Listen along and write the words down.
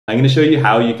I'm going to show you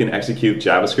how you can execute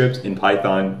JavaScript in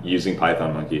Python using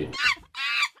PythonMonkey.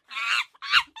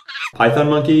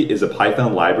 PythonMonkey is a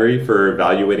Python library for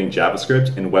evaluating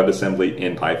JavaScript and WebAssembly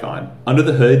in Python. Under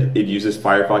the hood, it uses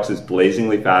Firefox's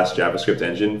blazingly fast JavaScript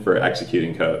engine for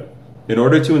executing code. In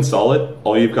order to install it,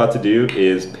 all you've got to do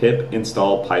is pip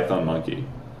install PythonMonkey.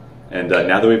 And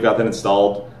now that we've got that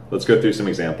installed, let's go through some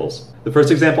examples. The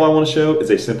first example I want to show is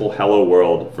a simple hello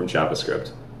world from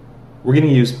JavaScript. We're going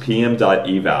to use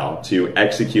pm.eval to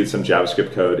execute some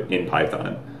JavaScript code in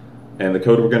Python. And the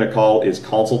code we're going to call is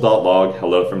console.log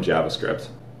hello from JavaScript.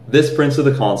 This prints to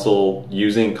the console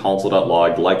using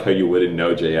console.log like how you would in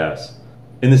Node.js.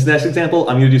 In this next example,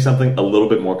 I'm going to do something a little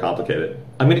bit more complicated.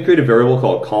 I'm going to create a variable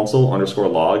called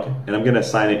console_log, and I'm going to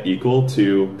assign it equal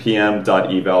to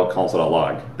pm.eval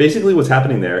console.log. Basically what's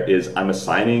happening there is I'm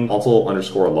assigning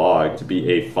console_log to be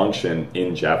a function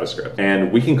in JavaScript.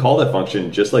 And we can call that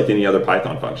function just like any other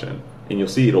Python function. And you'll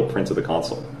see it'll print to the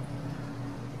console.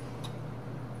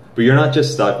 But you're not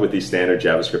just stuck with these standard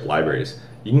JavaScript libraries.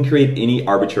 You can create any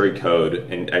arbitrary code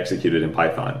and execute it in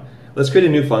Python. Let's create a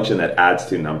new function that adds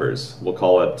two numbers. We'll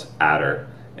call it adder,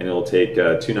 and it'll take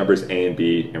two numbers a and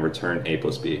b and return a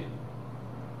plus b.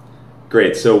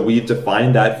 Great, so we've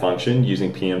defined that function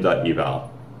using pm.eval.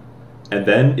 And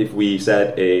then if we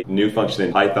set a new function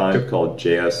in Python called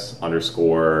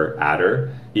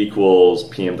js_adder equals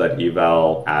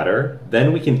pm.eval adder,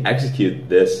 then we can execute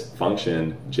this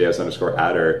function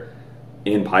js_adder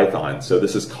in Python. So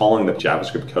this is calling the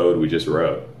JavaScript code we just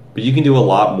wrote. But you can do a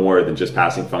lot more than just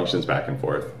passing functions back and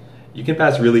forth. You can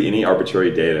pass really any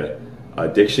arbitrary data. A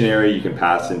dictionary you can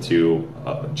pass into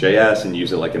JS and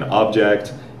use it like an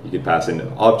object. You can pass an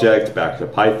object back to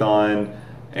Python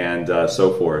and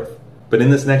so forth. But in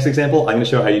this next example, I'm going to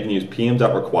show how you can use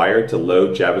pm.require to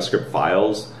load JavaScript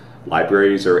files,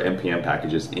 libraries, or npm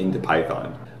packages into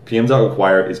Python.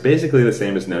 pm.require is basically the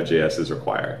same as Node.js's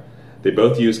require. They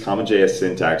both use common JS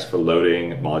syntax for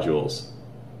loading modules.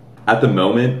 At the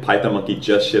moment, PythonMonkey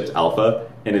just shipped alpha,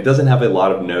 and it doesn't have a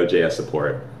lot of Node.js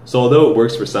support. So although it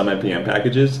works for some npm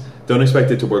packages, don't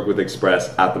expect it to work with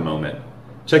Express at the moment.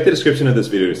 Check the description of this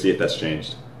video to see if that's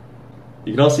changed.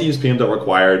 You can also use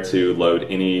pm.require to load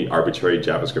any arbitrary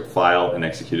JavaScript file and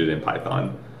execute it in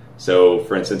Python. So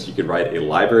for instance, you could write a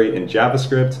library in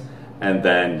JavaScript and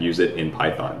then use it in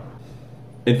Python.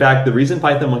 In fact, the reason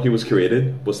PythonMonkey was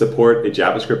created was to port a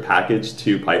JavaScript package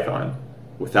to Python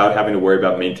without having to worry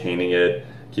about maintaining it,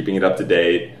 keeping it up to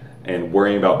date, and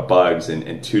worrying about bugs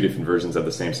in two different versions of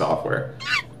the same software.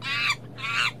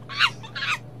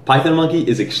 PythonMonkey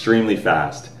is extremely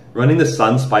fast. Running the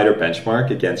SunSpider benchmark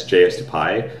against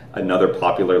JS2Py, another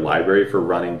popular library for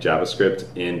running JavaScript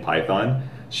in Python,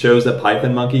 shows that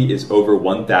PythonMonkey is over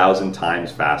 1,000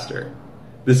 times faster.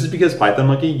 This is because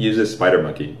PythonMonkey uses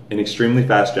SpiderMonkey, an extremely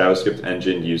fast JavaScript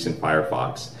engine used in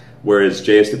Firefox, whereas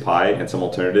JS2Py and some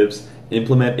alternatives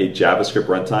implement a JavaScript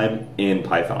runtime in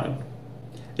Python.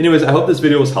 Anyways, I hope this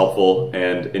video was helpful,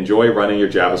 and enjoy running your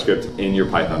JavaScript in your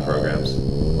Python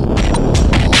programs.